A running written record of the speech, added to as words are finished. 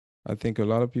I think a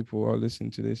lot of people who are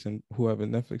listening to this and who have a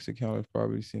Netflix account have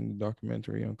probably seen the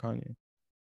documentary on Kanye,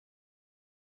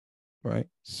 right?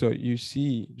 So you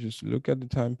see, just look at the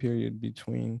time period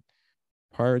between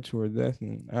prior to her death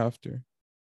and after.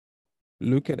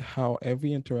 Look at how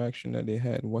every interaction that they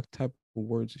had, what type of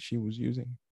words she was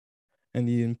using, and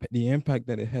the impact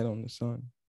that it had on the son,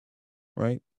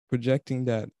 right? Projecting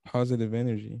that positive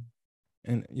energy,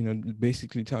 and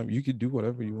basically telling him you could do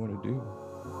whatever you want to do.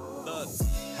 Look,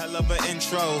 hell of an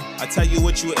intro. I tell you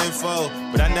what you info,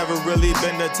 but I never really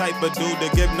been the type of dude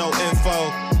to give no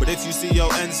info. But if you see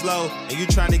your ends low and you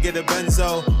trying to get a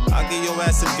benzo, I'll give your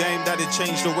ass some game that'll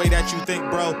change the way that you think,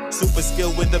 bro. Super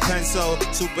skilled with the pencil,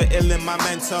 super ill in my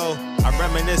mental. I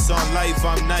reminisce on life,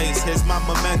 I'm nice, here's my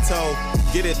memento.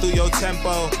 Get it through your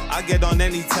tempo, I get on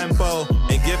any tempo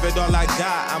and give it all I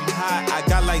got. I'm hot, I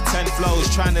got like 10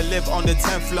 flows, trying to live on the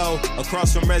 10th floor,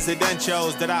 across from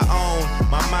residentials that I own.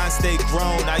 My mind stayed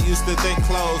grown, I used to think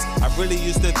clothes, I really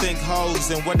used to think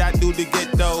hoes and what I do to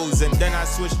get those, and then I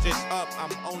switched it up,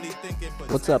 I'm only thinking.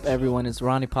 What's up, everyone? It's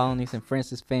Ronnie Polonius and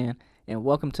Francis Fan, and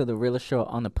welcome to the realest show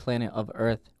on the planet of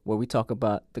Earth, where we talk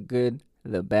about the good,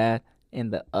 the bad,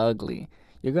 and the ugly.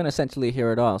 You're going to essentially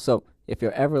hear it all. So if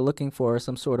you're ever looking for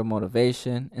some sort of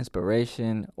motivation,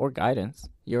 inspiration, or guidance,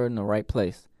 you're in the right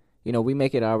place. You know, we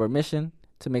make it our mission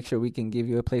to make sure we can give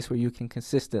you a place where you can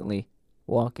consistently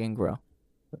walk and grow.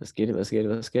 Let's get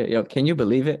it. Yo, can you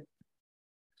believe it?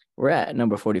 We're at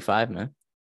number 45, man.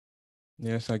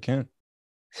 Yes, I can.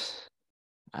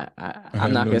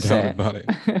 I'm not gonna say about it.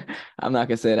 I'm not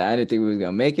gonna say that I didn't think we was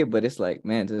gonna make it, but it's like,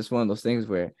 man, it's one of those things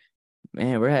where,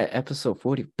 man, we're at episode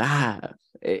 45.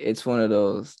 It's one of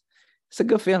those. It's a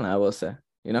good feeling, I will say.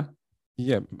 You know.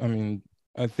 Yeah, I mean,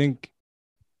 I think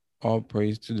all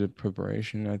praise to the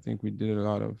preparation. I think we did a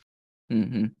lot of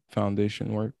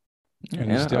foundation work,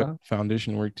 and there's still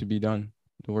foundation work to be done.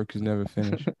 The work is never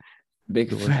finished. Big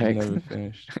the work fact. is never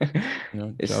finished.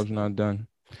 Job's not done.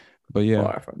 But yeah.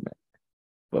 Far from it.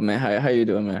 But man, how you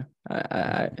doing, man?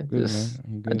 I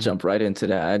jumped right into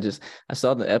that. I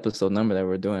saw the episode number that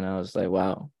we're doing. I was like,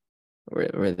 wow,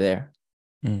 we're there.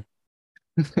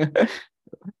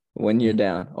 1 year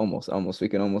down, almost. We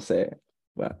can almost say it.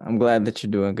 But I'm glad that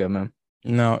you're doing good, man.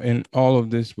 Now, in all of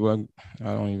this, well,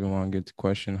 I don't even want to get to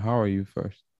question. How are you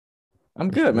first?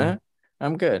 I'm good, man.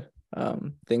 I'm good.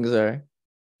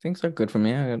 Things are good for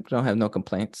me. I don't have no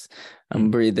complaints.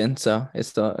 I'm breathing, so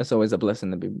it's always a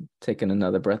blessing to be taking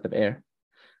another breath of air,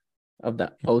 of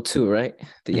the O2, right?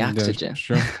 The oxygen.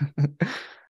 Sure.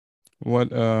 What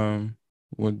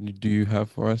do you have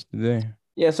for us today?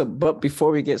 Yeah. So, but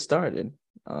before we get started,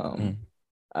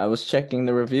 I was checking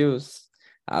the reviews.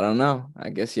 I don't know.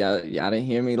 I guess y'all didn't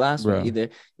hear me last week.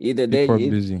 Either day. People are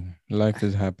busy. Life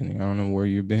is happening. I don't know where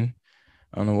you've been.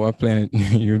 I don't know what planet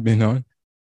you've been on.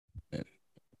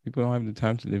 People don't have the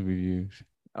time to live reviews.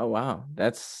 Oh wow,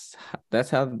 that's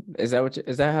how is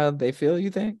that how they feel? You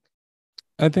think?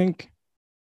 I think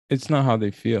it's not how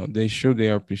they feel. They show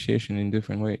their appreciation in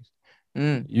different ways.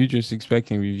 You're just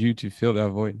expecting review to fill that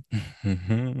void.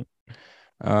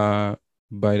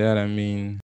 By that I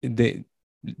mean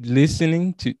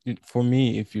for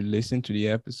me, if you listen to the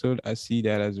episode, I see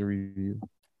that as a review.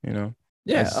 Yeah,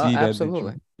 I see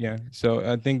absolutely. So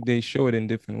I think they show it in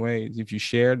different ways. If you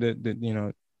share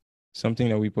the something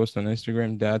that we post on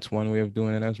Instagram, that's one way of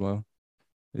doing it as well.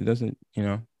 It doesn't,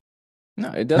 No,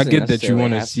 it doesn't. I get that you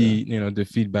want to see, the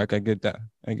feedback. I get that.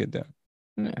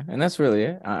 Yeah, and that's really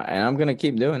it. And I'm gonna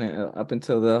keep doing it up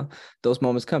until those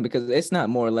moments come, because it's not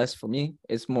more or less for me.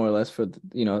 It's more or less for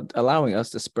allowing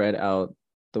us to spread out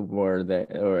the word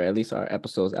or at least our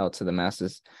episodes out to the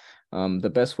masses.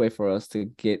 The best way for us to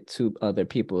get to other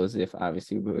people is if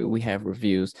obviously we have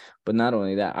reviews, but not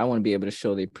only that, I want to be able to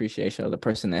show the appreciation of the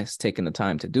person that's taken the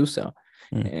time to do so.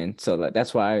 And so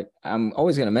that's why I'm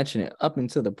always going to mention it up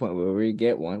until the point where we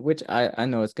get one, which I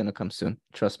know it's going to come soon.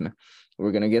 Trust me.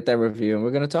 We're going to get that review and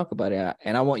we're going to talk about it.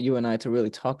 And I want you and I to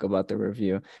really talk about the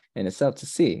review and itself, to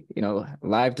see,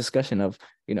 live discussion of,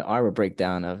 our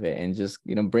breakdown of it, and just,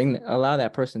 allow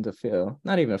that person to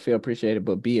not even feel appreciated,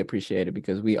 but be appreciated,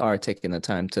 because we are taking the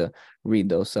time to read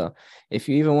those. So if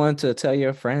you even want to tell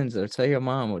your friends or tell your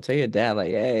mom or tell your dad,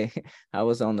 like, hey, I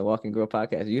was on the Walk and Grow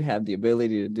podcast, you have the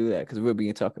ability to do that, because we're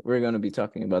going to be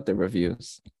talking about the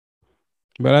reviews.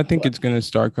 But I think it's going to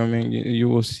start coming. You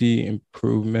will see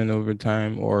improvement over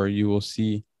time, or you will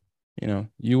see,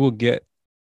 you will get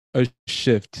a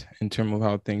shift in terms of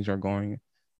how things are going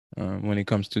when it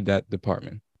comes to that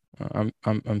department.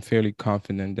 I'm fairly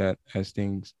confident that as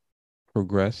things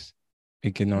progress,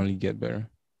 it can only get better.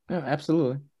 Yeah,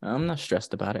 absolutely. I'm not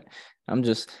stressed about it. I'm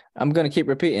going to keep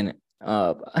repeating it.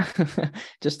 uh,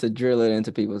 just to drill it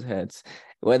into people's heads,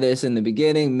 whether it's in the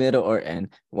beginning, middle, or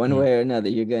end, one way or another,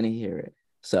 you're gonna hear it.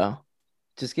 So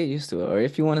just get used to it. Or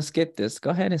if you want to skip this, go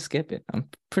ahead and skip it. I'm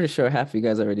pretty sure half of you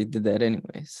guys already did that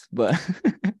anyways. But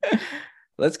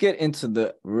let's get into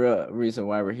the real reason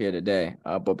why we're here today.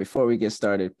 But before we get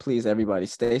started, please, everybody,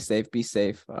 stay safe, be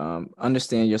safe,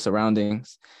 understand your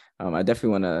surroundings. I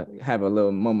definitely want to have a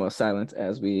little moment of silence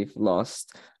as we've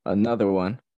lost another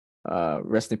one.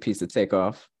 Rest in peace to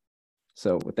Takeoff.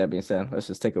 So with that being said, let's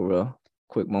just take a real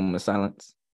quick moment of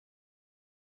silence.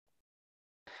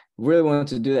 Really want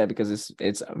to do that because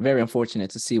it's very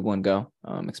unfortunate to see one go,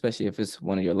 especially if it's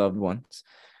one of your loved ones.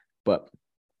 But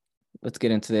let's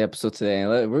get into the episode today.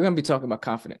 We're going to be talking about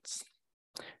confidence.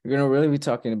 We're going to really be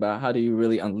talking about how do you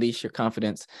really unleash your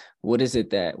confidence? What is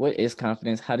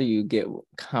confidence? How do you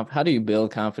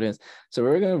build confidence? So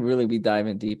we're going to really be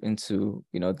diving deep into,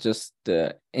 just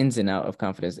the ins and out of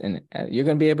confidence. And you're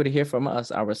going to be able to hear from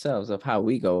us ourselves of how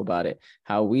we go about it,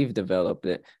 how we've developed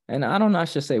it. And I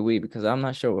should say we, because I'm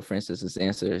not sure what Francis's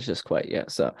answer is just quite yet.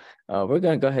 So we're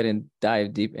going to go ahead and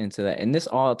dive deep into that. And this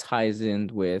all ties in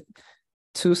with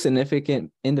two significant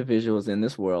individuals in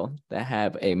this world that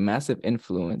have a massive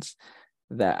influence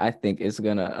that I think is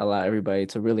going to allow everybody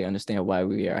to really understand why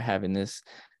we are having this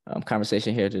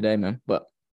conversation here today, man. But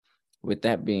with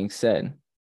that being said,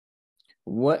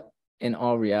 what in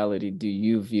all reality do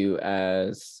you view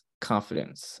as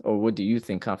confidence, or what do you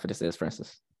think confidence is,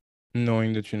 Francis?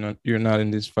 Knowing that you're not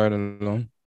in this fight alone.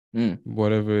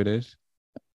 Whatever it is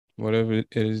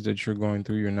that you're going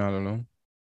through, you're not alone.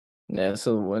 Yeah,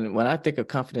 so when I think of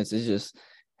confidence, it's just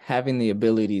having the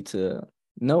ability to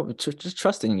know, just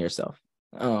trusting yourself,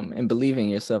 and believing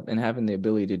yourself, and having the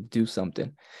ability to do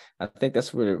something. I think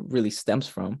that's where it really stems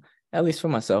from, at least for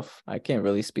myself. I can't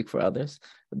really speak for others.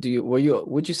 Would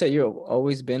you say you've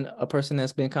always been a person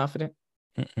that's been confident?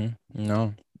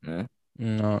 No.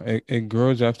 No, it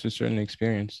grows after a certain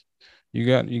experience. You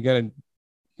got to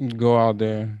go out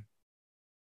there,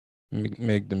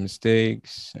 make the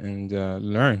mistakes, and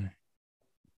learn.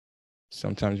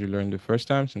 Sometimes you learn the first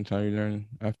time, sometimes you learn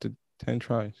after 10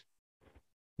 tries.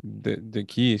 The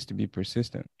key is to be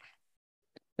persistent.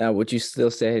 Now, would you still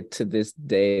say to this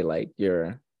day, like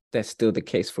that's still the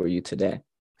case for you today?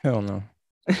 Hell no.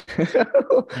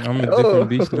 I'm a different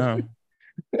beast now.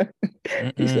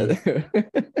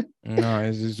 No,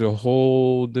 it's just a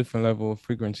whole different level of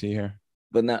frequency here.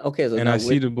 But now, okay, so and I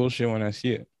see the bullshit when I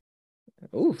see it.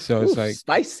 It's like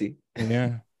spicy.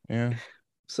 Yeah.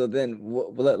 So then,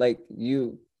 like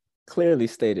you clearly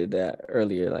stated that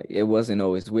earlier, like it wasn't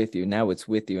always with you. Now it's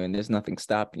with you, and there's nothing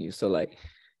stopping you. So like,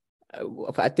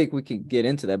 I think we could get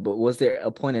into that. But was there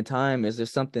a point in time? Is there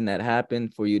something that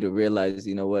happened for you to realize,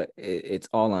 you know what, it's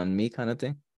all on me, kind of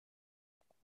thing?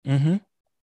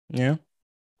 Yeah.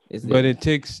 But it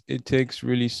takes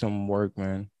really some work,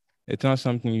 man. It's not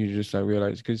something you just like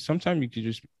realize, because sometimes you could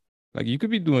just like, you could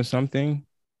be doing something,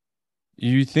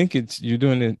 you think you're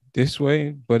doing it this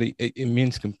way, but it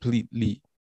means completely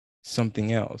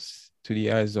something else to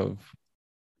the eyes of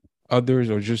others,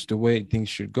 or just the way things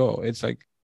should go. It's like,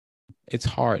 it's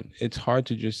hard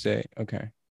to just say, okay,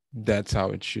 that's how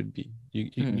it should be.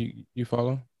 You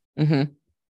follow? Yeah.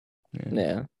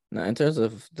 Now, in terms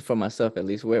of, for myself at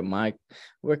least,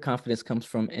 where confidence comes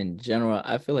from in general,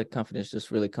 I feel like confidence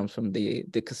just really comes from the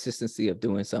consistency of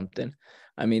doing something.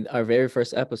 I mean, our very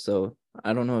first episode,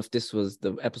 I don't know if this was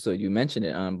the episode you mentioned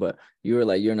it on, but you were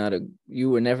like, you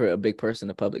were never a big person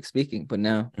of public speaking, but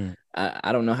now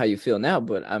I don't know how you feel now,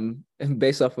 but I'm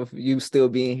based off of you still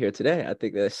being here today. I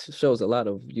think that shows a lot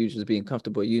of you just being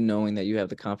comfortable, you knowing that you have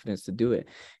the confidence to do it.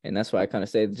 And that's why I kind of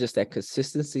say just that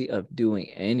consistency of doing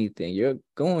anything, you're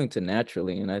going to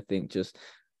naturally. And I think just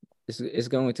it's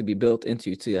going to be built into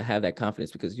you to have that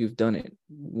confidence, because you've done it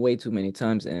way too many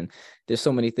times. And there's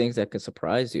so many things that could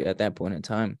surprise you at that point in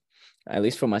time. At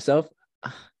least for myself,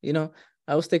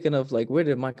 I was thinking of like, where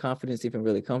did my confidence even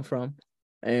really come from?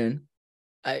 And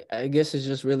I guess it's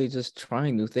just really just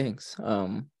trying new things.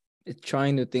 It's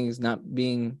trying new things, not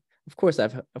being, of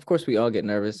course we all get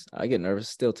nervous. I get nervous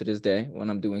still to this day when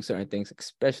I'm doing certain things,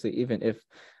 especially even if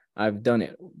I've done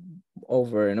it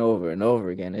over and over and over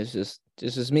again. It's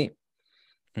just me.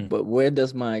 But where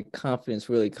does my confidence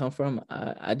really come from?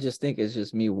 I just think it's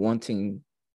just me wanting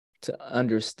to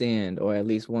understand, or at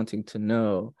least wanting to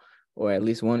know, or at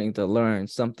least wanting to learn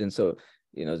something. So,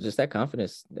 just that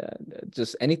confidence,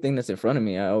 just anything that's in front of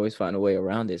me, I always find a way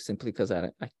around it, simply because I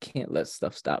can't let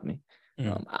stuff stop me.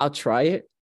 I'll try it,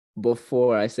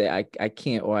 before I say I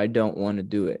can't or I don't want to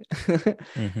do it.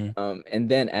 Mm-hmm. And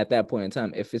then at that point in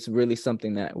time, if it's really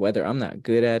something that whether I'm not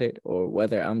good at it or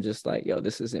whether I'm just like, yo,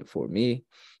 this isn't for me,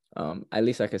 at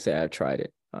least I can say I've tried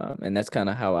it. And that's kind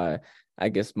of how I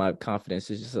guess my confidence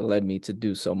has just led me to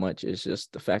do so much. It's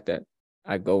just the fact that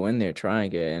I go in there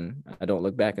trying it and I don't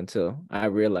look back until I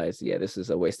realize, yeah, this is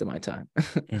a waste of my time.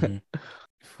 Mm-hmm.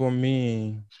 For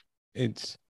me,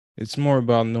 it's it's more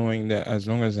about knowing that as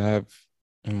long as I have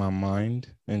in my mind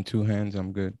and two hands,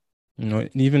 I'm good. You know,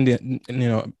 even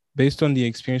based on the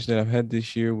experience that I've had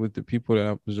this year with the people that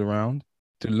I was around,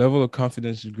 the level of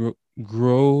confidence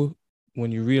grow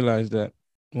when you realize that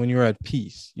when you're at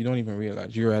peace, you don't even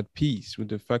realize you're at peace with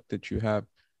the fact that you have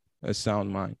a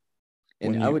sound mind.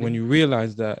 And When you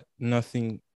realize that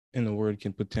nothing in the world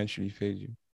can potentially phase you.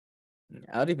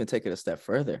 I would even take it a step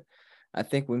further. I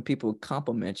think when people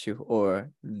compliment you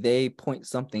or they point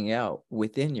something out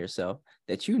within yourself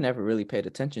that you never really paid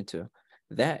attention to,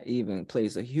 that even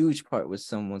plays a huge part with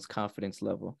someone's confidence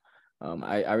level.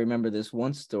 I remember this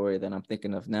one story that I'm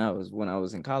thinking of now is when I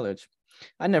was in college.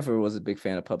 I never was a big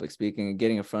fan of public speaking and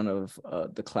getting in front of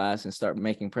the class and start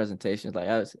making presentations.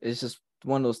 It's just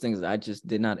one of those things that I just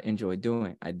did not enjoy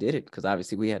doing. I did it because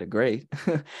obviously we had a grade,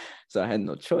 so I had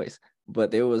no choice. But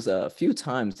there was a few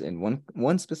times in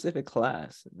one specific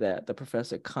class that the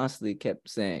professor constantly kept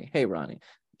saying, "Hey, Ronnie,"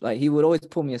 like he would always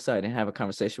pull me aside and have a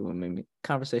conversation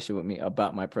with me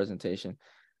about my presentation,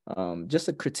 just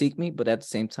to critique me, but at the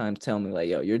same time tell me like,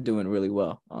 "Yo, you're doing really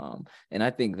well." And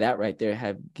I think that right there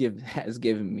has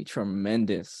given me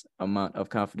tremendous amount of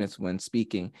confidence when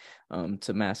speaking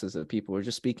to masses of people or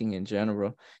just speaking in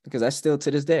general, because I still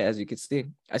to this day, as you can see,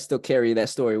 I still carry that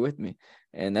story with me.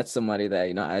 And that's somebody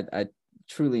that, I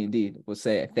truly indeed will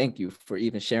say thank you for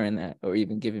even sharing that or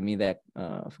even giving me that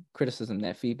criticism,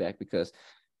 that feedback, because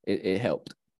it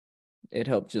helped. It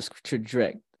helped just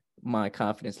traject my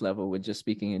confidence level with just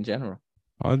speaking in general.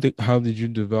 How did you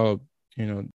develop, I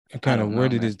kind of don't where know,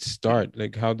 did man. it start?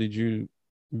 Like, how did you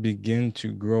begin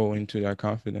to grow into that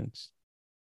confidence?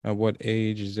 At what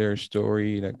age? Is there a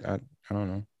story? Like, I don't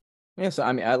know. Yeah, so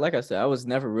I mean, like I said, I was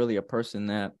never really a person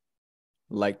that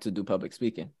liked to do public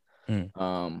speaking.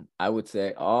 Mm. I would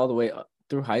say all the way up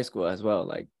through high school as well.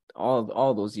 Like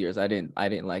all those years, I didn't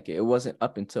like it. It wasn't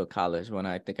up until college when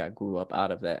I think I grew up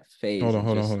out of that phase Hold on, and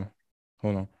hold on, just hold on,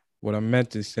 hold on. What I meant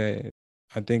to say,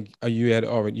 I think you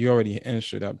already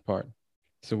answered that part.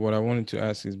 So what I wanted to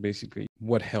ask is basically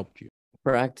what helped you.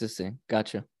 practicing.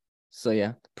 Gotcha. So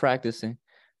yeah, practicing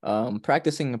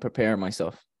and preparing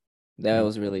myself. That Mm.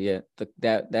 was really it.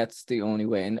 That's the only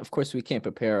way. And of course, we can't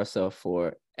prepare ourselves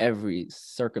for every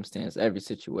circumstance, every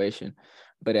situation.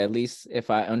 But at least if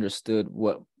I understood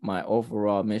what my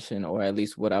overall mission, or at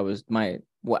least what I was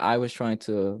trying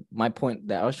to, my point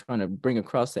that I was trying to bring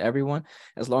across to everyone,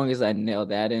 as long as I nailed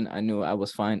that in, I knew I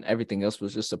was fine. Everything else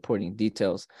was just supporting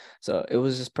details. So it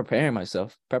was just preparing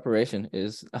myself. Preparation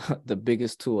is the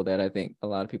biggest tool that I think a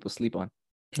lot of people sleep on.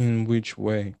 In which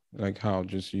way? Like how?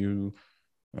 Just you,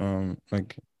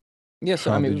 like Yeah.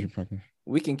 So I how did you mean, practice?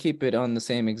 we can keep it on the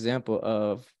same example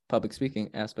of public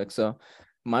speaking aspect. So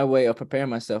my way of preparing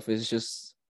myself is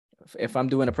just if I'm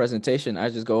doing a presentation, I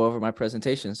just go over my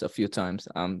presentations a few times.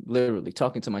 I'm literally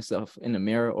talking to myself in the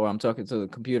mirror, or I'm talking to the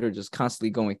computer, just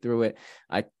constantly going through it.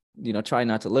 I try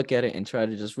not to look at it and try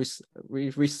to just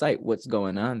recite what's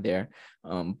going on there.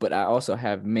 But I also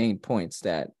have main points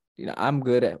that I'm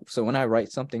good at. So when I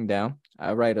write something down,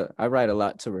 I write a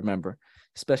lot to remember,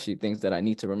 especially things that I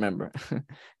need to remember,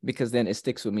 because then it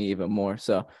sticks with me even more.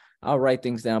 So I'll write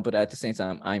things down, but at the same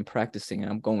time, I'm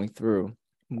going through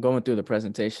the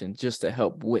presentation just to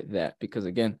help with that, because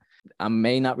again, I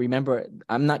may not remember.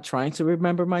 I'm not trying to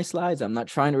remember my slides. I'm not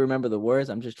trying to remember the words.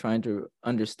 I'm just trying to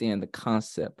understand the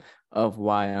concept of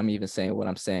why I'm even saying what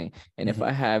I'm saying. And if Mhm.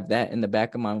 I have that in the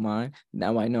back of my mind,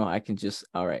 now I know I can just,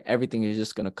 all right, everything is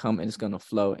just going to come and it's going to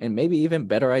flow. And maybe even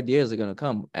better ideas are going to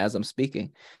come as I'm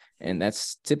speaking. And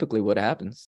that's typically what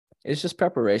happens. It's just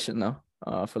preparation, though,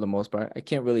 for the most part. I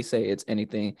can't really say it's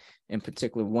anything in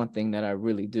particular, one thing that I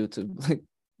really do to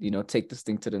take this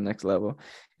thing to the next level.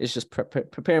 It's just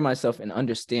prepare myself and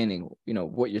understanding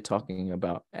what you're talking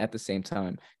about at the same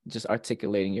time, just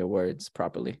articulating your words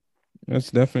properly. That's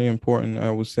definitely important.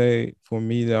 I would say for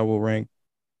me that will rank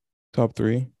top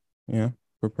three. Yeah,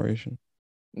 preparation.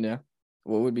 Yeah.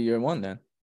 What would be your one then?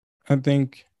 I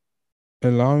think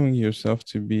allowing yourself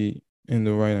to be in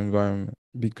the right environment,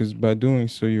 because by doing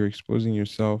so you're exposing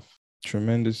yourself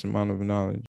tremendous amount of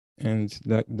knowledge, and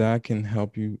that can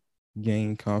help you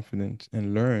gain confidence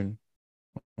and learn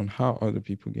on how other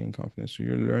people gain confidence. So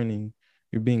you're learning,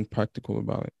 you're being practical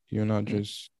about it. You're not Mm.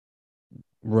 just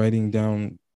writing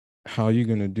down how you're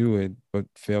gonna do it, but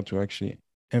fail to actually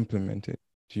implement it.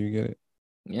 Do you get it?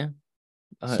 Yeah.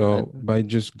 So by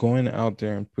just going out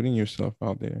there and putting yourself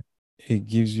out there, it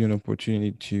gives you an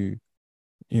opportunity to,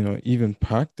 even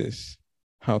practice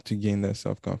how to gain that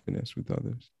self-confidence with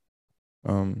others.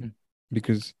 Mm.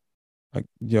 Because like,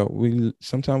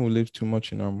 sometimes we live too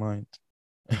much in our mind,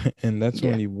 and that's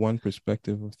Yeah. only one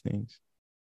perspective of things.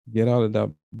 Get out of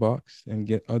that box and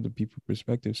get other people's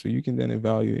perspective, so you can then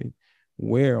evaluate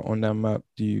where on that map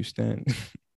do you stand.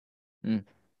 Mm.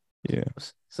 Yeah.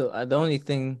 So the only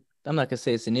thing, I'm not gonna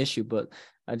say it's an issue, but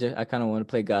I kind of want to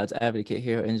play God's advocate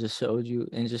here and just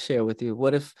share with you.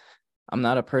 What if I'm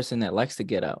not a person that likes to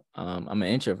get out? I'm an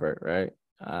introvert, right?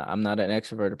 I'm not an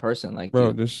extroverted person like Bro,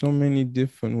 you. there's so many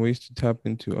different ways to tap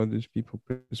into others people's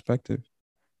perspective.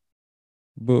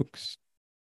 Books,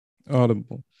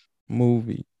 audible,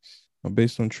 movies,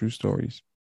 based on true stories,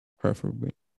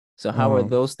 preferably. So how are Um,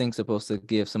 those things supposed to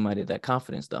give somebody that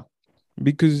confidence though?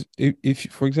 because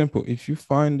if for example, if you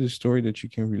find a story that you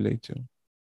can relate to,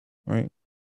 right?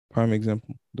 Prime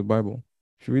example, the Bible.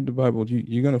 If you read the Bible,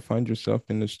 you're gonna find yourself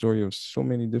in the story of so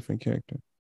many different characters.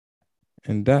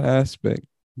 And that aspect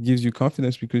gives you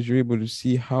confidence because you're able to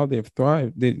see how they've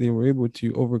thrived. They were able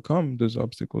to overcome those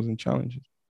obstacles and challenges.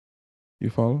 You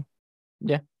follow?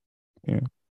 Yeah. Yeah.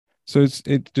 So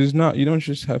it does not, you don't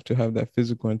just have to have that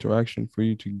physical interaction for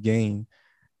you to gain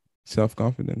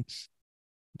self-confidence.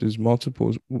 There's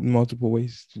multiple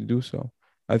ways to do so.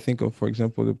 I think of, for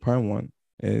example, the prime one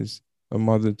is a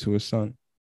mother to a son,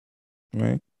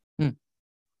 right? Hmm.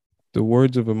 The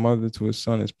words of a mother to a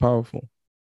son is powerful.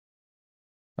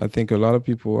 I think a lot of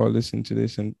people are listening to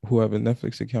this and who have a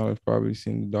Netflix account have probably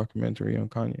seen the documentary on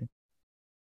Kanye,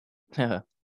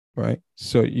 right?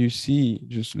 So you see,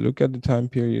 just look at the time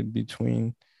period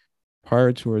between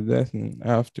prior to her death and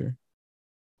after.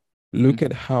 Look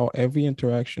at how every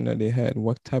interaction that they had,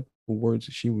 what type of words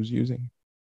she was using,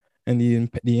 and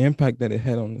the impact that it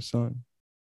had on the son,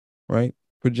 right?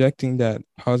 Projecting that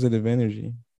positive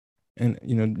energy,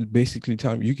 and basically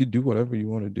telling him you could do whatever you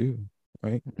want to do,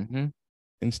 right? Mm-hmm.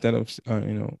 Instead of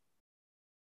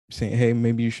saying, hey,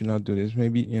 maybe you should not do this,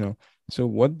 maybe. So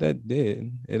what that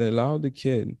did, it allowed the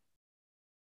kid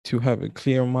to have a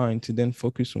clear mind to then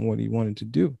focus on what he wanted to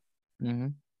do. Mm-hmm.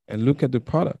 And look at the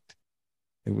product.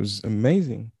 It was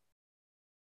amazing.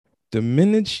 The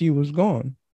minute she was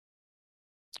gone,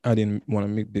 I didn't want to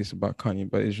make this about Kanye,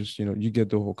 but it's just, you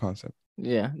get the whole concept.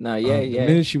 Yeah. No, The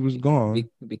minute she was gone,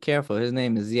 Be careful. His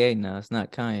name is Ye now. It's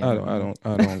not Kanye I no don't, I more. don't,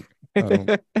 I don't, I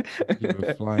don't give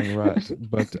a flying rat.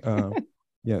 But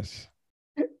yes.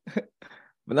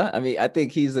 But I mean, I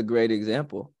think he's a great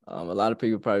example. A lot of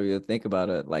people probably will think about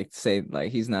it, like say,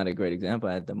 like he's not a great example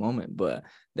at the moment, but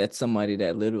that's somebody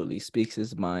that literally speaks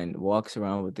his mind, walks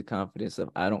around with the confidence of,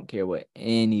 I don't care what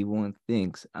anyone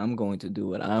thinks. I'm going to do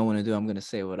what I want to do. I'm going to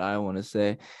say what I want to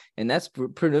say. And that's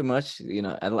pretty much,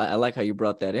 I like how you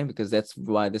brought that in, because that's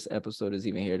why this episode is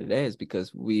even here today, is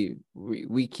because we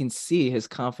can see his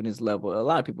confidence level. A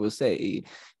lot of people will say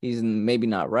he's maybe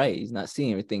not right. He's not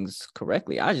seeing things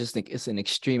correctly. I just think it's an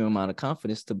extreme amount of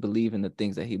confidence to believe in the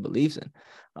things that he believes in.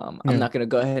 I'm not going to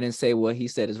go ahead and say what he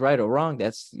said is right or wrong.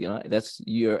 That's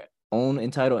your own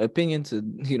entitled opinion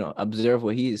to, observe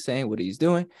what he is saying, what he's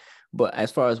doing. But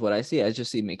as far as what I see, I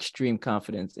just see him extreme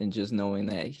confidence in just knowing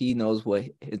that he knows what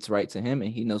it's right to him, and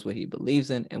he knows what he believes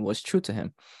in and what's true to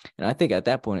him. And I think at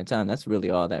that point in time, that's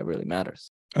really all that really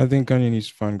matters. I think Kanye needs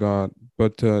to find God,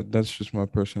 but that's just my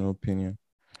personal opinion.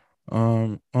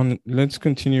 Let's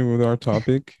continue with our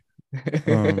topic.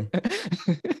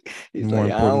 He's More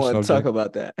like, I don't important want to talk subject.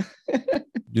 about that.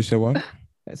 You said what?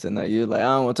 I said, no, you're like,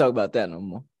 I don't want to talk about that no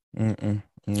more.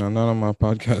 No, not on my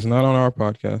podcast. Not on our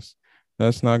podcast.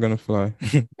 That's not gonna fly.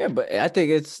 Yeah, but I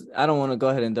think I don't want to go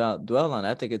ahead and dwell on it.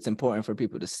 I think it's important for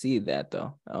people to see that,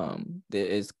 though.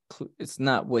 It's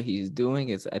not what he's doing.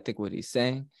 It's, I think, what he's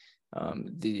saying.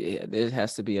 There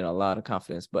has to be a lot of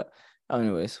confidence. But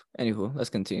anywho, let's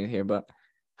continue here. But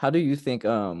how do you think,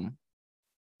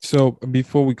 So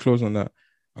before we close on that,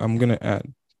 I'm gonna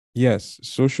add, yes,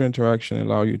 social interaction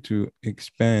allow you to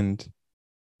expand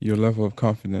your level of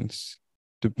confidence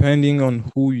depending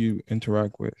on who you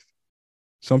interact with.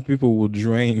 Some people will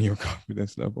drain your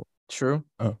confidence level. true?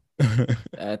 Oh.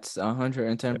 That's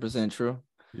 110% true.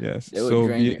 Yes. They would So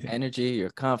drain your energy, your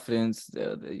confidence.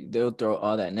 They'll throw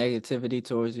all that negativity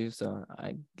towards you. So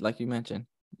like you mentioned,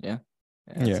 that's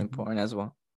yeah, important as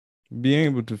well. being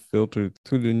able to filter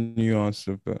through the nuance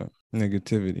of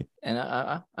negativity. And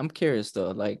I'm curious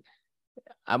though, like,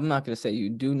 I'm not gonna say you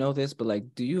do know this, but like,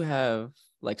 do you have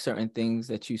like certain things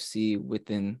that you see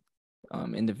within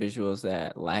individuals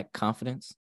that lack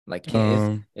confidence? Like,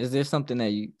 Um, is there something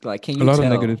that you like? Can a you lot of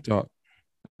negative tell?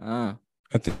 thought. Uh,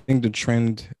 I think the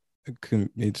trend,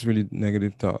 it's really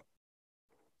negative thought.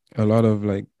 A lot of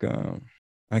like,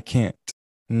 I can't,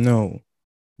 no,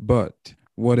 but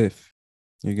what if?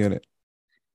 You get it?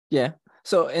 yeah.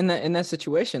 So in that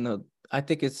situation though, I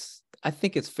think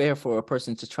it's fair for a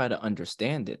person to try to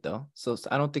understand it though. So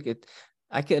I don't think it.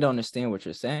 I could understand what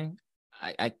you're saying.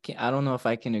 I don't know if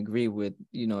I can agree with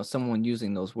someone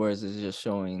using those words as just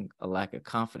showing a lack of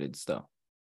confidence though.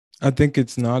 I think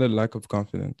it's not a lack of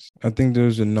confidence. I think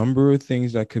there's a number of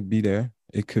things that could be there.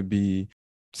 It could be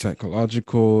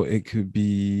psychological, it could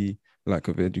be lack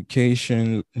of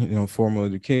education, formal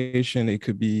education, it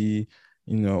could be,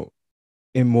 you know,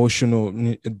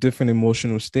 different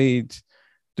emotional states.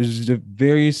 There's a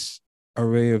various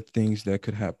array of things that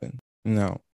could happen.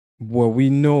 Now, what we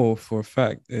know for a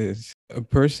fact is a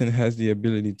person has the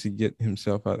ability to get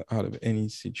himself out of any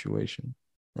situation,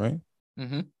 right?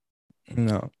 Mm-hmm.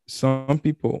 Now, some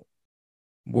people,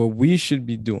 what we should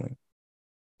be doing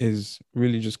is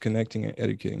really just connecting and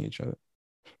educating each other.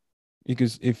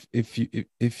 Because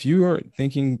if you are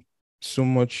thinking so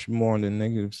much more on the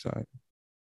negative side,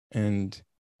 and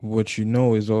what you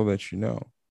know is all that you know,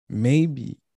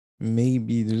 maybe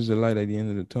there's a light at the end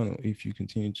of the tunnel if you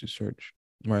continue to search,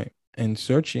 right? And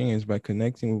searching is by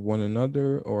connecting with one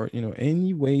another, or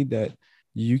any way that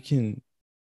you can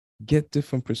get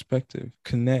different perspective,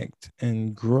 connect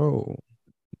and grow,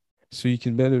 so you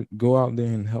can better go out there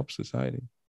and help society.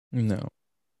 No,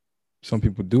 some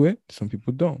people do it, some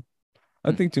people don't.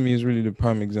 I think to me is really the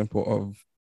prime example of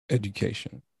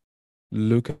education.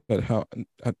 Look at how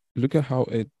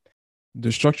it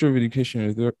the structure of education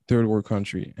in a third world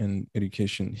country and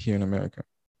education here in America,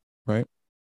 right?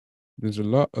 There's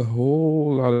a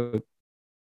whole lot of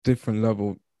different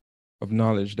level of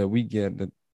knowledge that we get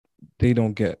that they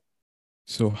don't get.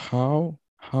 So how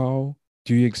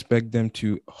do you expect them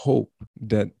to hope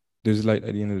that there's light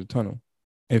at the end of the tunnel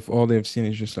if all they've seen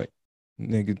is just like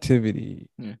negativity?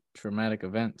 Yeah. Traumatic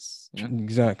events. Yeah.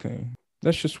 Exactly.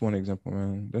 That's just one example,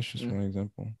 man. That's just Mm. one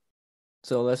example.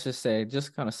 So let's just say,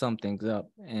 just kind of sum things up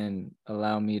and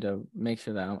allow me to make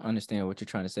sure that I understand what you're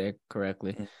trying to say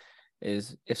correctly. Mm.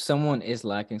 Is if someone is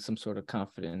lacking some sort of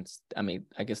confidence, I mean,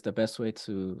 I guess the best way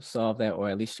to solve that, or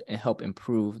at least help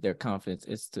improve their confidence,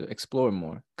 is to explore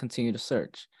more, continue to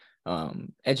search,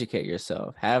 educate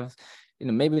yourself, have,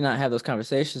 maybe not have those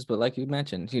conversations, but like you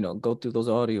mentioned, go through those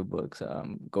audiobooks,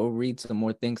 go read some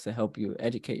more things to help you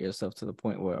educate yourself to the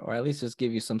point where, or at least just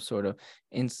give you some sort of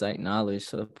insight, knowledge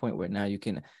to the point where now you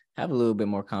can have a little bit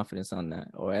more confidence on that,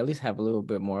 or at least have a little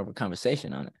bit more of a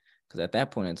conversation on it. Because at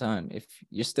that point in time, if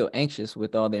you're still anxious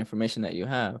with all the information that you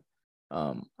have,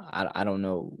 I don't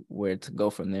know where to go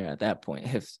from there at that point.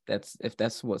 If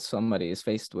that's what somebody is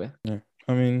faced with. Yeah.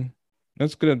 I mean,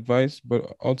 that's good advice,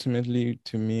 but ultimately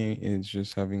to me it's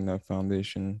just having and that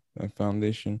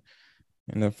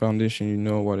foundation, you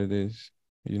know what it is,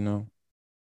 you know.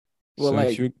 Well, So if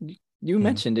like you you mm,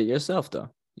 mentioned it yourself, though.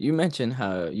 You mentioned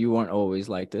how you weren't always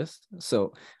like this.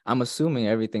 So I'm assuming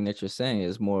everything that you're saying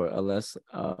is more or less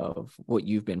of what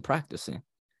you've been practicing,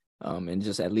 and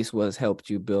just at least what has helped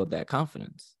you build that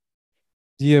confidence.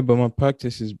 yeah, but my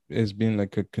practice has been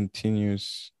like a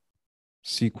continuous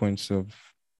sequence of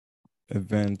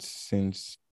events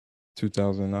since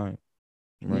 2009,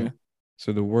 right? Yeah,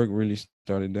 So the work really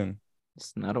started then.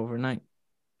 it's not overnight.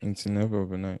 It's never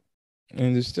overnight.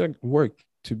 And there's still work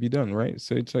to be done, right?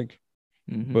 So it's like,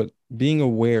 Mm-hmm. but being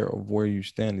aware of where you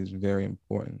stand is very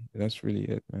important. That's really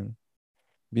it, man.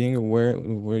 Being aware of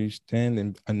where you stand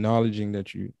and acknowledging that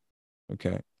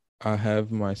okay, I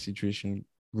have my situation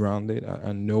grounded.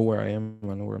 I know where I am.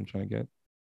 I know where I'm trying to get,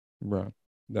 bro.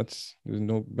 There's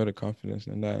no better confidence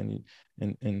than that.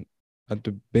 And at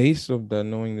the base of that,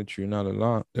 knowing that you're not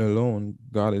alone,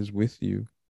 God is with you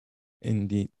in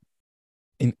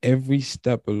every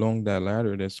step along that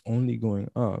ladder that's only going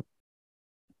up.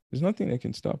 There's nothing that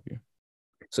can stop you.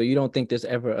 So you don't think there's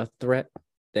ever a threat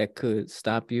that could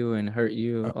stop you and hurt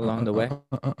you Uh, along uh, the uh, way?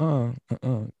 uh, uh, uh, uh,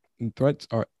 uh. Threats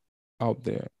are out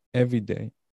there every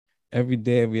day. Every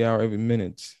day, every hour, every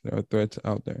minute, there are threats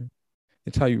out there.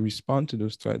 It's how you respond to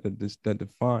those threats that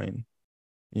define,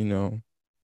 you know,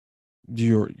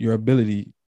 your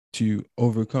ability to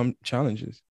overcome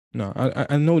challenges. No,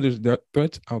 I know there are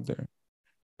threats out there,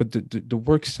 but the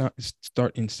work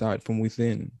start inside, from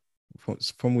within,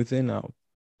 from within out.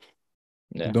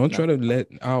 Yeah, Don't no. try to let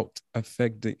out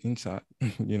affect the inside.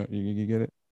 You get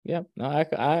it? Yeah, no,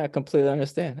 I completely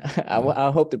understand.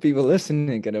 I hope the people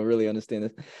listening can really understand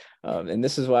this. And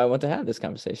this is why I want to have this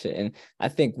conversation. And I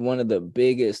think one of the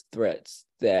biggest threats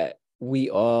that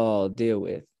we all deal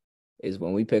with is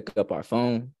when we pick up our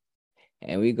phone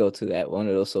and we go to that one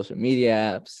of those social media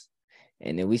apps,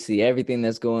 and then we see everything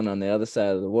that's going on the other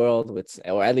side of the world,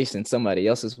 or at least in somebody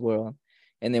else's world.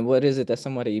 And then what is it that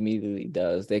somebody immediately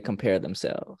does? They compare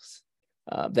themselves.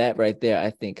 That right there, I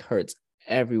think, hurts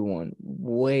everyone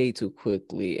way too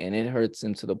quickly, and it hurts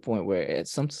them to the point where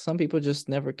some people just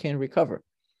never can recover.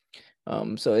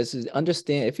 So it's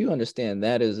understand, if you understand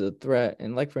that is a threat,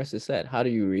 and like Francis said, how do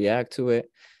you react to it?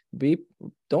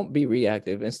 Don't be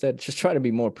reactive. Instead, just try to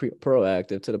be more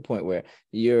proactive, to the point where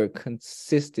you're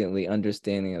consistently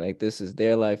understanding like this is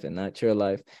their life and not your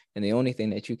life, and the only thing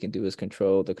that you can do is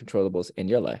control the controllables in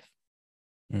your life.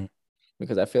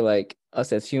 Because I feel like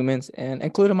us as humans, and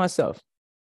including myself,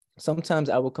 sometimes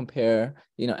I will compare,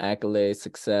 accolades,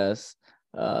 success,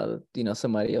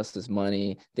 somebody else's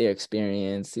money, their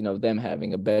experience, them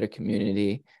having a better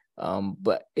community.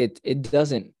 But it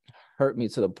doesn't hurt me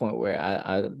to the point where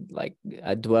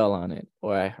I dwell on it,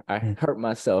 or I hurt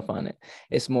myself on it.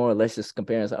 It's more or less just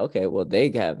comparing. Like, okay, well, they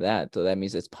have that, so that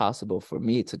means it's possible for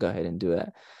me to go ahead and do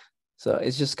that. So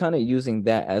it's just kind of using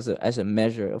that as a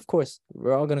measure. Of course,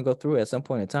 we're all going to go through it at some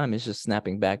point in time. It's just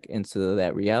snapping back into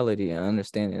that reality and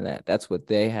understanding that that's what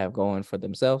they have going for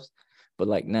themselves. But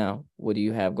like, now, what do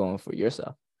you have going for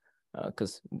yourself?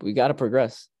 Because we got to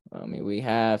progress. I mean, we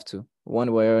have to,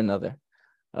 one way or another.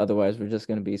 Otherwise, we're just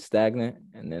going to be stagnant,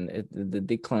 and then the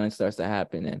decline starts to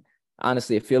happen. And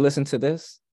honestly, if you listen to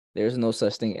this, there's no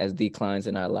such thing as declines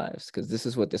in our lives, because this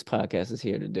is what this podcast is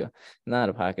here to do. Not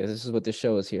a podcast. This is what this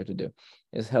show is here to do.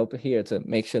 Is help here to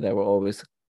make sure that we're always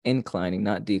inclining,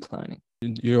 not declining.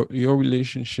 Your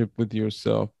relationship with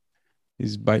yourself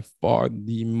is by far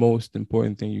the most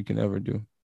important thing you can ever do.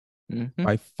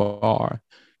 By far.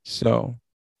 So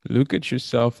look at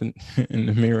yourself in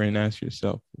the mirror and ask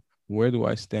yourself, where do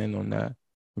I stand on that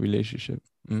relationship?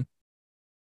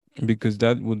 Because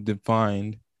that would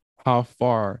define how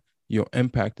far your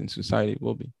impact in society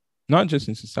will be. Not just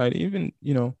in society, even,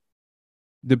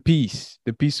 the peace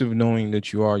of knowing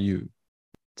that you are you.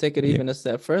 Take it even a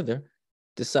step further.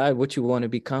 Decide what you want to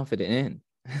be confident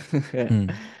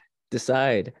in.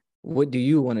 Decide, what do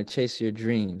you want to chase your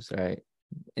dreams, right?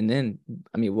 And then,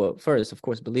 first, of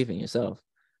course, believe in yourself.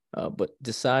 But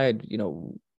decide,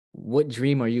 what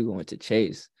dream are you going to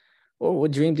chase? Or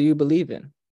what dream do you believe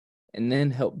in? And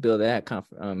then help build that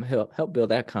help build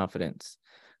that confidence.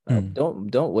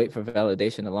 Don't wait for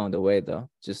validation along the way, though.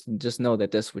 Just know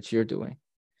that that's what you're doing.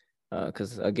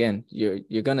 Because again,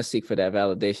 you're gonna seek for that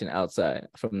validation outside,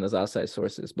 from those outside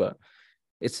sources, but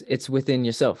it's within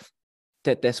yourself.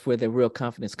 That's where the real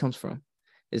confidence comes from,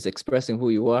 is expressing who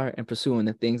you are and pursuing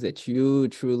the things that you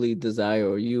truly desire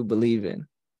or you believe in.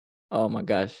 Oh my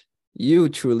gosh, you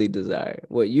truly desire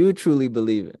what you truly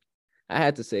believe in. I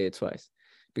had to say it twice,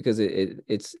 because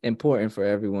it's important for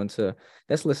everyone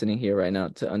that's listening here right now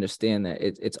to understand that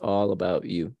it's all about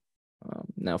you.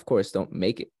 Now, of course, don't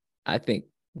make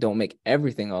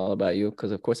everything all about you,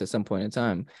 because of course, at some point in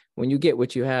time, when you get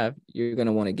what you have, you're going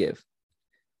to want to give.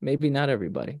 Maybe not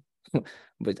everybody,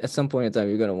 but at some point in time,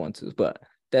 you're going to want to, but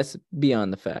that's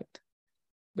beyond the fact.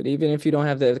 But even if you don't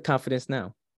have the confidence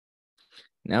now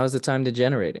is the time to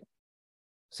generate it.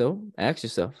 So ask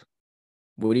yourself,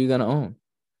 what are you going to own?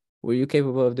 What are you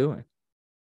capable of doing?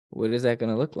 What is that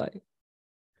going to look like?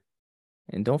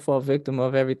 And don't fall victim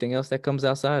of everything else that comes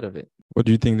outside of it. What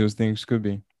do you think those things could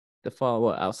be? To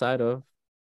fall outside of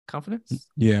confidence?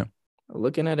 Yeah.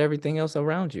 Looking at everything else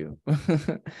around you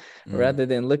rather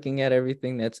than looking at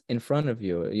everything that's in front of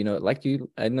you.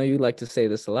 I know you like to say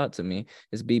this a lot to me,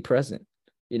 is be present.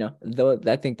 Though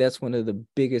I think that's one of the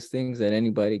biggest things that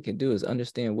anybody can do, is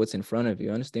understand what's in front of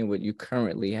you, understand what you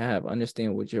currently have,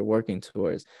 understand what you're working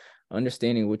towards,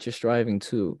 understanding what you're striving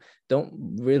to.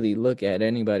 Don't really look at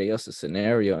anybody else's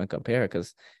scenario and compare,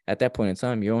 because at that point in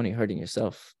time, you're only hurting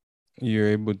yourself. You're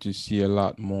able to see a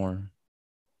lot more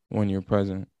when you're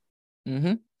present.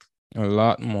 A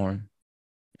lot more.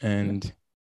 And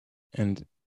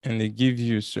it gives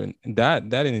you a certain, that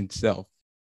in itself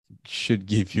should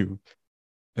give you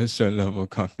a certain level of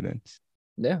confidence.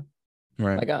 Yeah.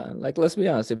 Right. Like let's be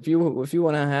honest. If you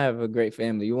want to have a great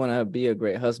family, you want to be a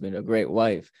great husband, a great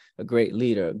wife, a great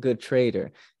leader, a good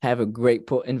trader, have a great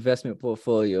investment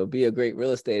portfolio, be a great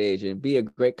real estate agent, be a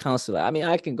great counselor.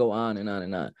 I can go on and on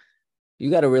and on.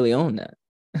 You got to really own that.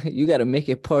 You got to make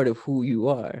it part of who you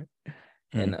are.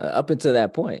 And up until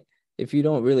that point, if you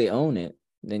don't really own it,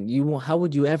 then how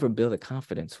would you ever build a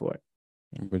confidence for it?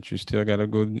 But you still gotta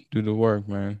go do the work,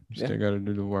 man. You Yeah. still gotta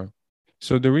do the work.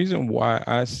 So the reason why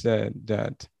I said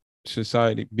that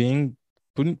society being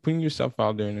putting yourself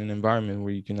out there in an environment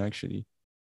where you can actually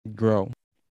grow.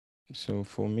 So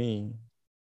for me,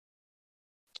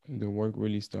 the work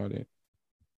really started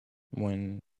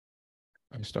when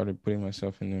I started putting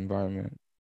myself in an environment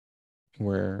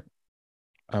where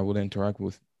I would interact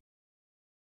with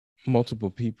multiple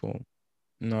people,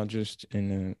 not just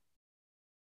in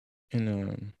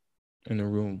a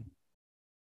room.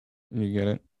 You get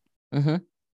it? Mm-hmm.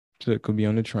 So it could be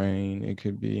on the train, it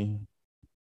could be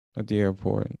at the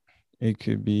airport, it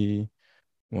could be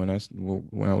when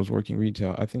I was working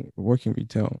retail. I think working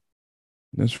retail,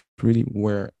 that's really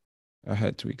where I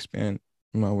had to expand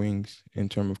my wings in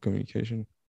terms of communication.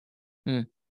 Mm.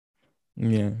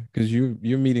 Yeah, because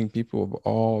you're meeting people of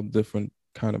all different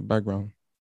kind of background.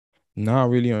 Now I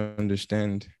really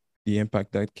understand the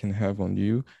impact that can have on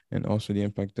you, and also the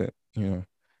impact that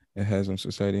it has on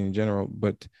society in general.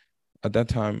 But at that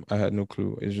time, I had no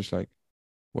clue. It's just like,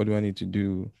 what do I need to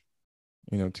do,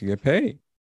 to get paid?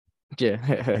 I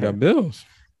Yeah. got bills.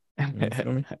 You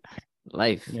feel me?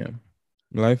 Life. Yeah,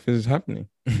 life is happening.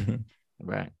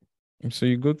 Right. And so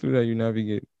you go through that, you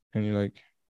navigate, and you're like,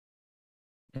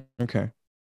 okay,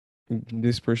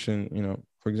 this person,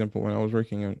 for example, when I was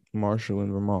working at Marshall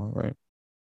in Vermont, right,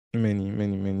 many,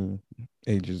 many, many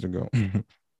ages ago,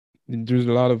 there's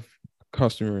a lot of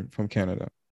customer from Canada,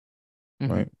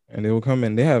 Mm-hmm. right, and they will come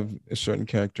and they have a certain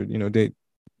character, they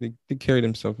carry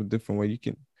themselves a different way. You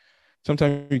can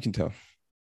sometimes you can tell,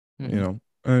 Mm-hmm.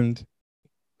 and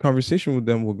conversation with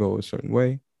them will go a certain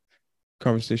way.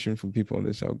 Conversation from people on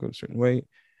this side will go a certain way.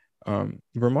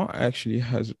 Vermont actually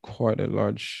has quite a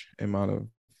large amount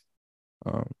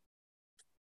of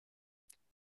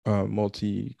um,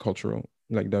 multicultural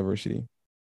like diversity.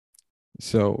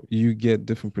 So you get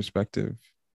different perspective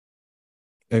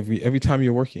every time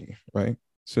you're working, right?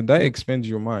 So that Yeah. expands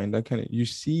your mind. That kind of you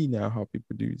see now how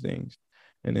people do things,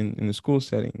 and in the school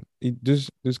setting, there's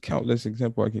countless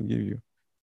example I can give you.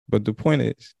 But the point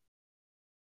is,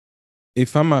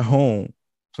 if I'm at home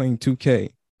playing 2K,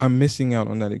 I'm missing out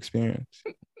on that experience.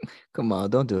 Come on,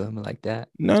 don't do him like that.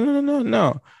 No, no, no, no,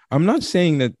 no. I'm not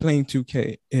saying that playing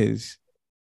 2K is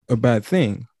a bad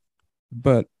thing,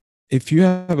 but if you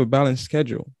have a balanced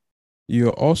schedule,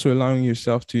 you're also allowing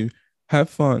yourself to have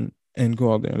fun and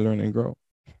go out there and learn and grow.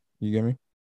 You get me?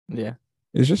 Yeah.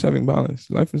 It's just having balance.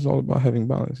 Life is all about having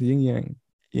balance. Yin yang.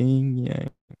 Yin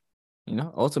yang.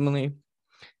 Ultimately,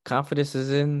 confidence is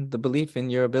in the belief in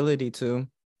your ability to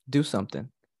do something,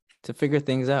 to figure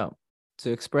things out,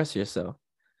 to express yourself,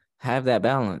 have that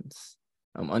balance.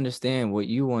 Understand what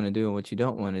you want to do and what you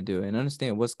don't want to do, and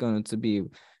understand what's going to be,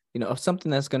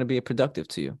 something that's going to be productive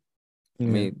to you. I Yeah.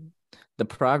 mean, the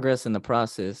progress and the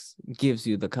process gives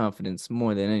you the confidence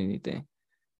more than anything.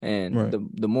 And Right.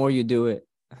 the more you do it,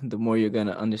 the more you're going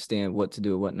to understand what to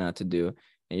do, what not to do,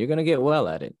 and you're going to get well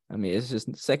at it. I mean, it's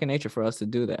just second nature for us to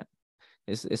do that.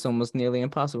 It's almost nearly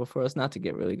impossible for us not to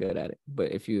get really good at it.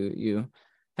 But if you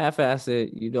half-ass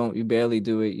it, you barely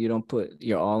do it, you don't put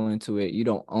your all into it, you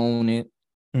don't own it,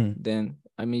 Mm. then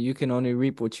I mean, you can only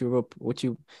reap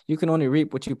you can only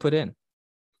reap what you put in.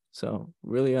 So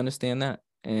really understand that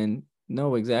and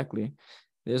know exactly.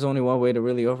 There's only one way to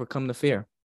really overcome the fear.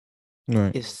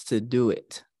 Right. Is to do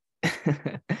it.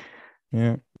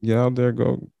 Yeah. Get out there.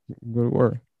 Go to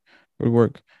work. Go to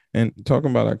work. And talking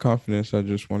about that confidence, I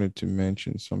just wanted to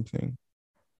mention something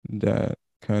that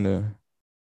kind of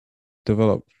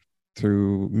developed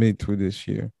through this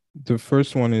year. The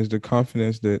first one is the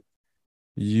confidence that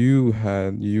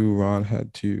Ron,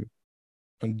 had to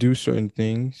do certain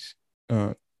things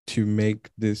uh, to make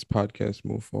this podcast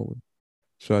move forward.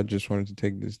 So I just wanted to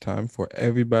take this time for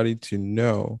everybody to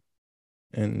know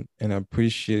and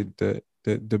appreciate the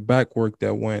back work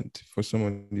that went for some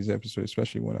of these episodes,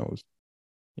 especially when I was,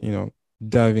 you know,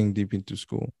 diving deep into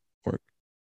school work.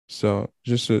 So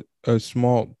just a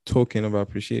small token of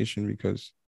appreciation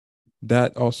because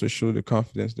that also showed the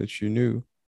confidence that you knew,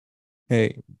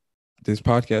 hey, this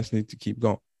podcast needs to keep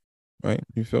going, right?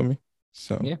 You feel me?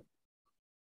 So Yeah.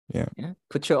 yeah, Yeah.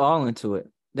 Put your all into it.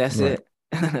 That's right. it.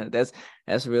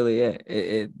 that's really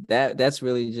it. That's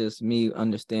really just me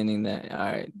understanding that all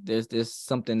right, there's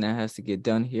something that has to get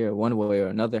done here one way or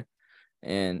another.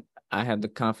 And I have the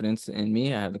confidence in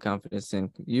me. I have the confidence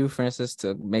in you, Francis,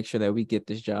 to make sure that we get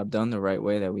this job done the right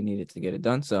way that we needed to get it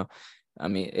done. So, I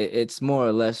mean, it's more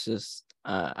or less just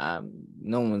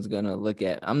no one's gonna look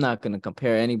at. I'm not gonna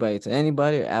compare anybody to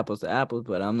anybody, or apples to apples.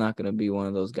 But I'm not gonna be one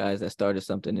of those guys that started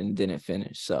something and didn't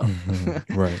finish. So,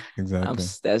 Right, exactly.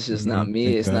 that's just not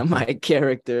me. It's not Exactly. my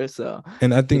character. So,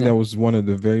 And I you think know, that was one of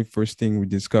the very first thing we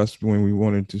discussed when we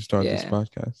wanted to start this yeah,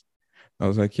 podcast. I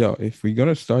was like, yo, if we're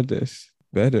gonna start this,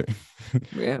 better.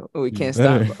 yeah, we You can't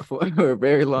stop better. for a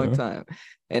very long Yeah. time.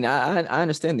 And I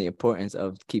understand the importance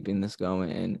of keeping this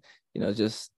going, and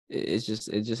just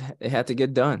it had to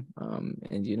get done.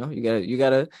 And you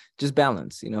gotta just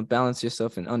balance, balance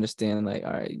yourself and understand, like,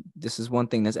 all right, this is one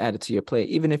thing that's added to your plate,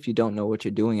 even if you don't know what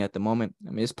you're doing at the moment. I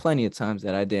mean, there's plenty of times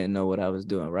that I didn't know what I was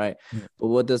doing, right? Yeah. But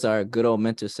what does our good old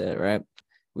mentor say, right?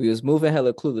 We was moving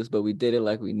hella clueless, but we did it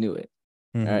like we knew it.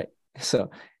 All Mhm. right. So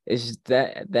it's just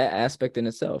that aspect in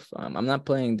itself. I'm not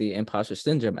playing the imposter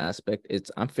syndrome aspect.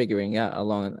 I'm figuring out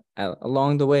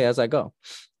along the way as I go.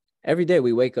 Every day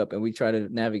we wake up and we try to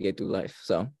navigate through life.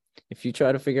 So if you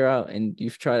try to figure out and you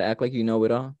try to act like you know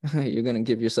it all, you're gonna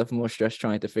give yourself more stress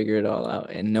trying to figure it all out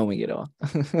and knowing it all.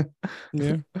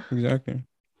 Yeah, exactly.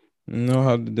 Know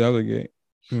how to delegate.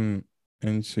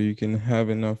 And so you can have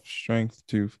enough strength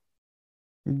to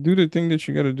do the thing that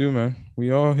you gotta do, man.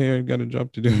 We all here got a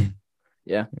job to do.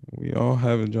 Yeah. We all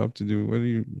have a job to do, whether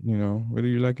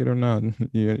you like it or not.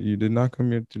 You did not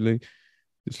come here to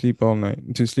sleep all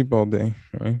night, to sleep all day,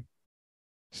 right?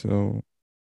 So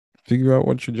figure out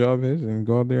what your job is and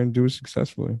go out there and do it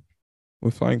successfully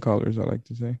with flying colors. I like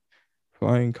to say,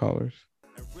 flying colors.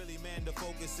 And really, man, the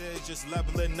focus is just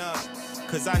leveling up.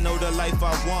 Cause I know the life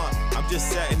I want, I'm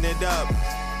just setting it up.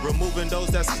 Removing those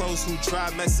that's close who try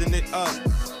messing it up.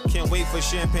 Can't wait for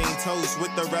champagne toast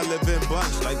with the relevant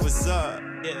bunch. Like, what's up?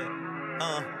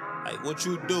 Yeah. Like, what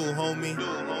you do, homie?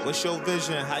 What's your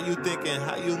vision? How you thinking?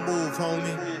 How you move,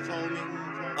 homie?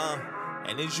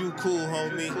 And is you cool,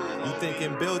 homie? You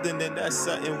thinking building, then that's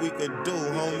something we could do,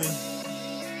 homie.